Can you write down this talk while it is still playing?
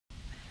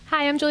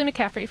Hi, I'm Julie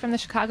McCaffrey from the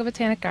Chicago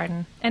Botanic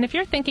Garden, and if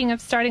you're thinking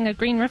of starting a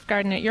green roof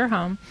garden at your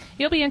home,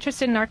 you'll be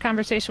interested in our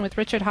conversation with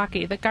Richard Hawke,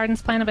 the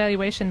garden's plant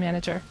evaluation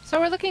manager.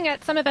 So we're looking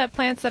at some of the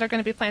plants that are going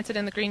to be planted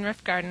in the green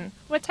roof garden.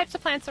 What types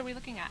of plants are we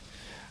looking at?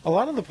 A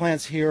lot of the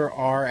plants here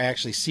are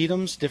actually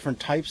sedums, different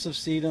types of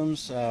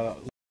sedums,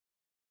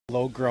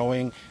 low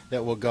growing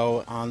that will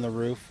go on the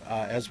roof,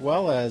 as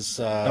well as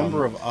a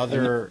number of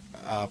other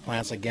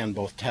plants, again,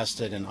 both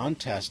tested and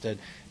untested,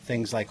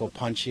 things like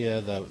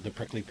opuntia, the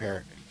prickly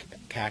pear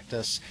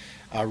cactus,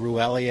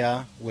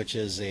 ruellia, which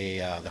is the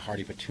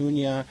hardy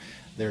petunia.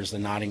 There's the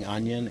nodding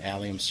onion,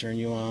 Allium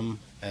cernuum,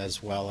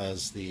 as well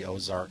as the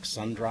Ozark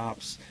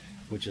sundrops,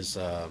 which is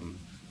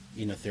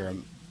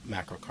Enothera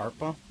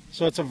macrocarpa.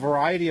 So it's a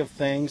variety of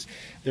things.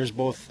 There's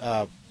both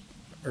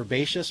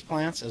herbaceous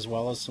plants as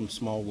well as some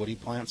small woody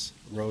plants,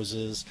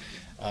 roses,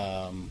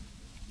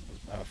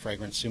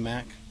 fragrant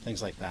sumac,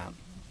 things like that.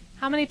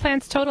 How many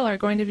plants total are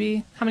going to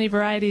be, how many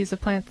varieties of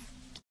plants?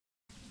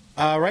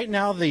 Right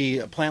now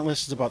the plant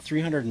list is about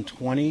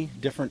 320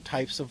 different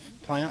types of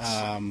plants.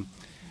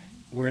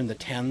 We're in the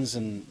tens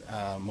and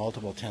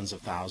multiple tens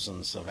of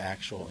thousands of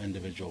actual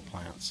individual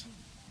plants.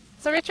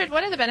 So Richard,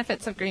 what are the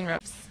benefits of green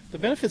roofs? The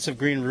benefits of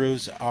green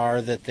roofs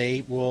are that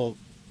they will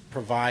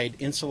provide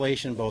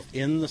insulation both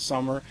in the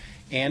summer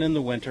and in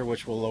the winter,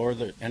 which will lower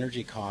the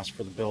energy cost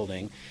for the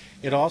building.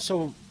 It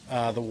also,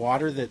 the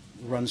water that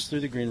runs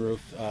through the green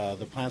roof,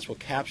 the plants will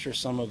capture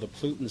some of the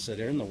pollutants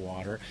that are in the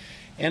water,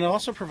 and it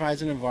also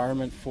provides an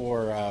environment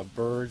for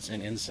birds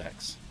and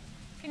insects.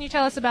 Can you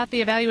tell us about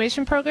the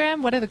evaluation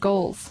program? What are the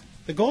goals?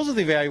 The goals of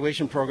the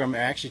evaluation program are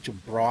actually to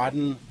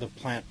broaden the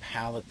plant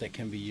palette that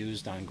can be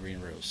used on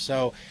green roofs.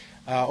 So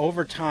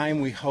over time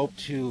we hope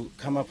to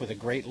come up with a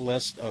great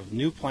list of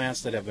new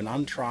plants that have been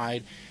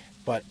untried,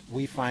 but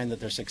we find that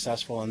they're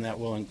successful, and that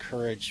will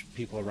encourage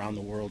people around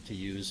the world to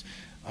use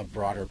a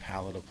broader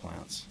palette of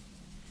plants.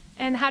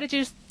 And how did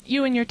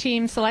you and your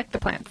team select the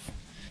plants?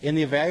 In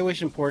the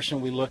evaluation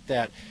portion, we looked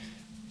at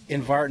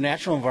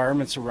natural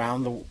environments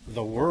around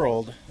the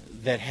world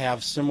that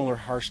have similar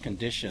harsh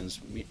conditions,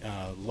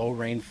 lower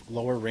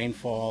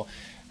rainfall,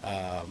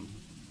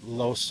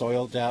 low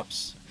soil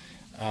depths,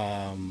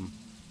 and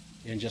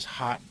just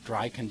hot,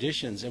 dry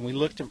conditions. And we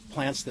looked at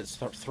plants that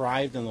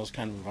thrived in those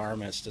kind of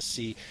environments to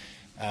see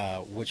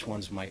which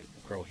ones might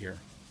grow here.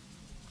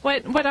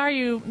 What are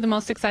you the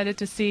most excited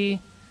to see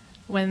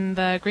when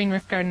the green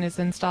roof garden is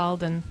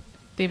installed and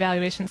the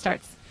evaluation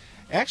starts?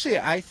 Actually,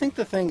 I think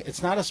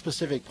it's not a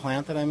specific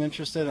plant that I'm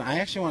interested in. I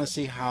actually want to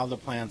see how the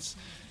plants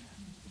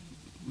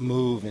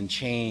move and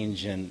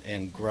change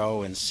and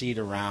grow and seed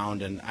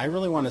around, and I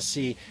really want to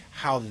see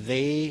how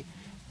they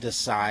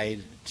decide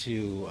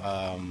to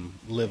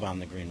live on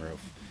the green roof.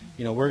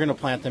 You know, we're going to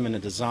plant them in a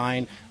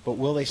design, but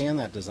will they stay in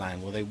that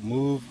design? Will they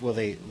move? Will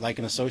they, like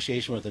an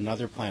association with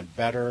another plant,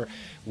 better?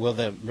 Will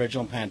the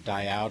original plant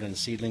die out and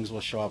seedlings will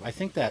show up? I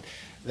think that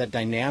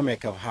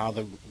dynamic of how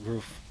the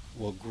roof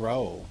will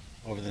grow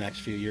over the next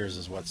few years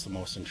is what's the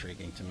most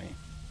intriguing to me.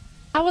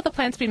 How will the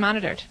plants be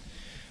monitored?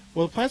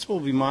 Well, the plants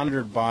will be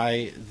monitored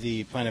by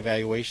the plant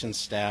evaluation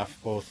staff,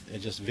 both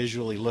just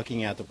visually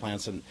looking at the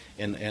plants and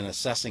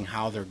assessing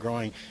how they're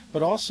growing,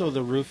 but also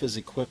the roof is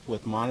equipped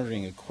with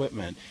monitoring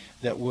equipment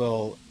that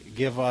will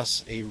give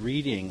us a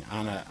reading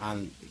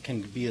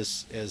can be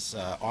as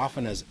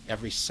often as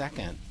every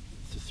second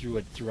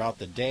throughout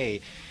the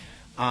day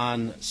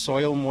on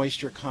soil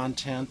moisture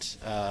content,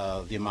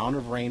 the amount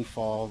of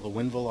rainfall, the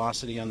wind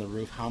velocity on the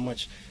roof, how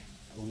much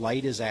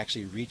light is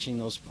actually reaching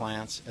those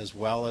plants, as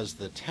well as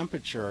the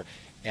temperature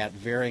at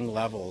varying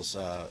levels,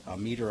 a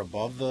meter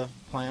above the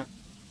plant,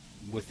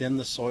 within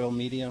the soil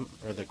medium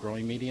or the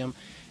growing medium,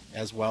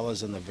 as well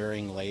as in the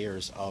varying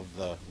layers of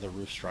the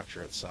roof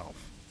structure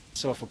itself.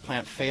 So if a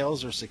plant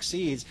fails or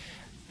succeeds,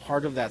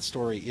 part of that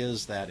story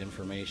is that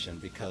information,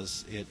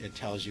 because it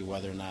tells you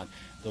whether or not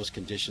those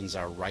conditions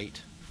are right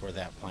for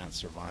that plant's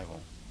survival.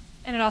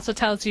 And it also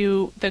tells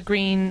you the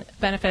green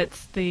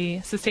benefits,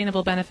 the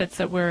sustainable benefits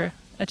that we're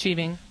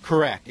achieving.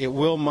 Correct. It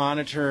will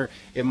monitor.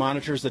 It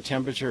monitors the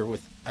temperature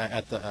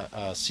at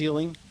the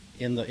ceiling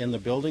in the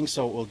building,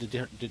 so it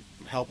will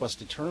help us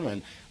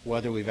determine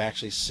whether we've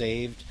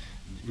actually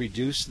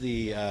reduced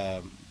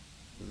the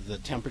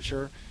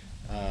temperature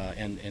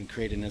and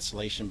create an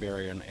insulation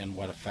barrier, and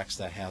what effects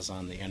that has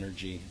on the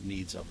energy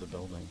needs of the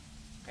building.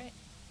 Great.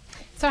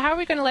 So how are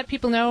we going to let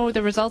people know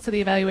the results of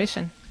the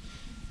evaluation?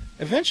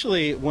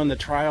 Eventually, when the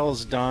trial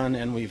is done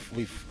and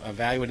we've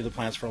evaluated the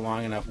plants for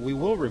long enough, we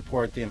will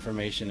report the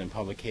information in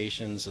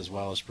publications as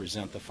well as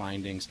present the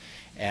findings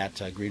at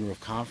green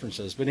roof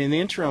conferences. But in the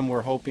interim,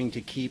 we're hoping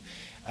to keep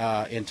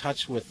in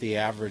touch with the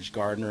average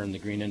gardener and the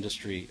green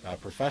industry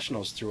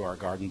professionals through our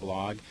garden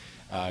blog,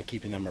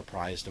 keeping them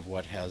apprised of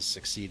what has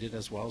succeeded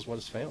as well as what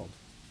has failed.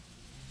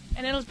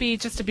 And it'll be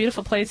just a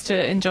beautiful place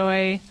to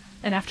enjoy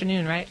an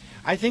afternoon, right?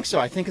 I think so.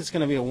 I think it's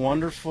going to be a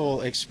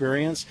wonderful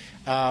experience.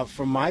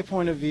 From my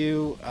point of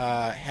view,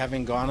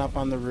 having gone up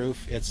on the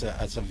roof, it's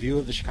a view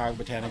of the Chicago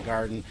Botanic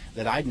Garden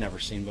that I'd never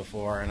seen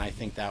before, and I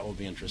think that will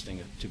be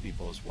interesting to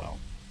people as well.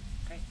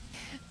 Great.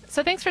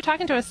 So thanks for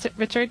talking to us,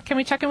 Richard. Can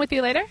we check in with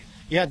you later?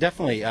 Yeah,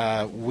 definitely.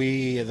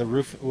 The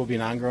roof will be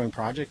an ongoing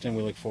project, and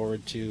we look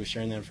forward to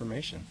sharing that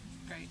information.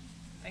 Great.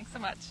 Thanks so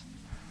much.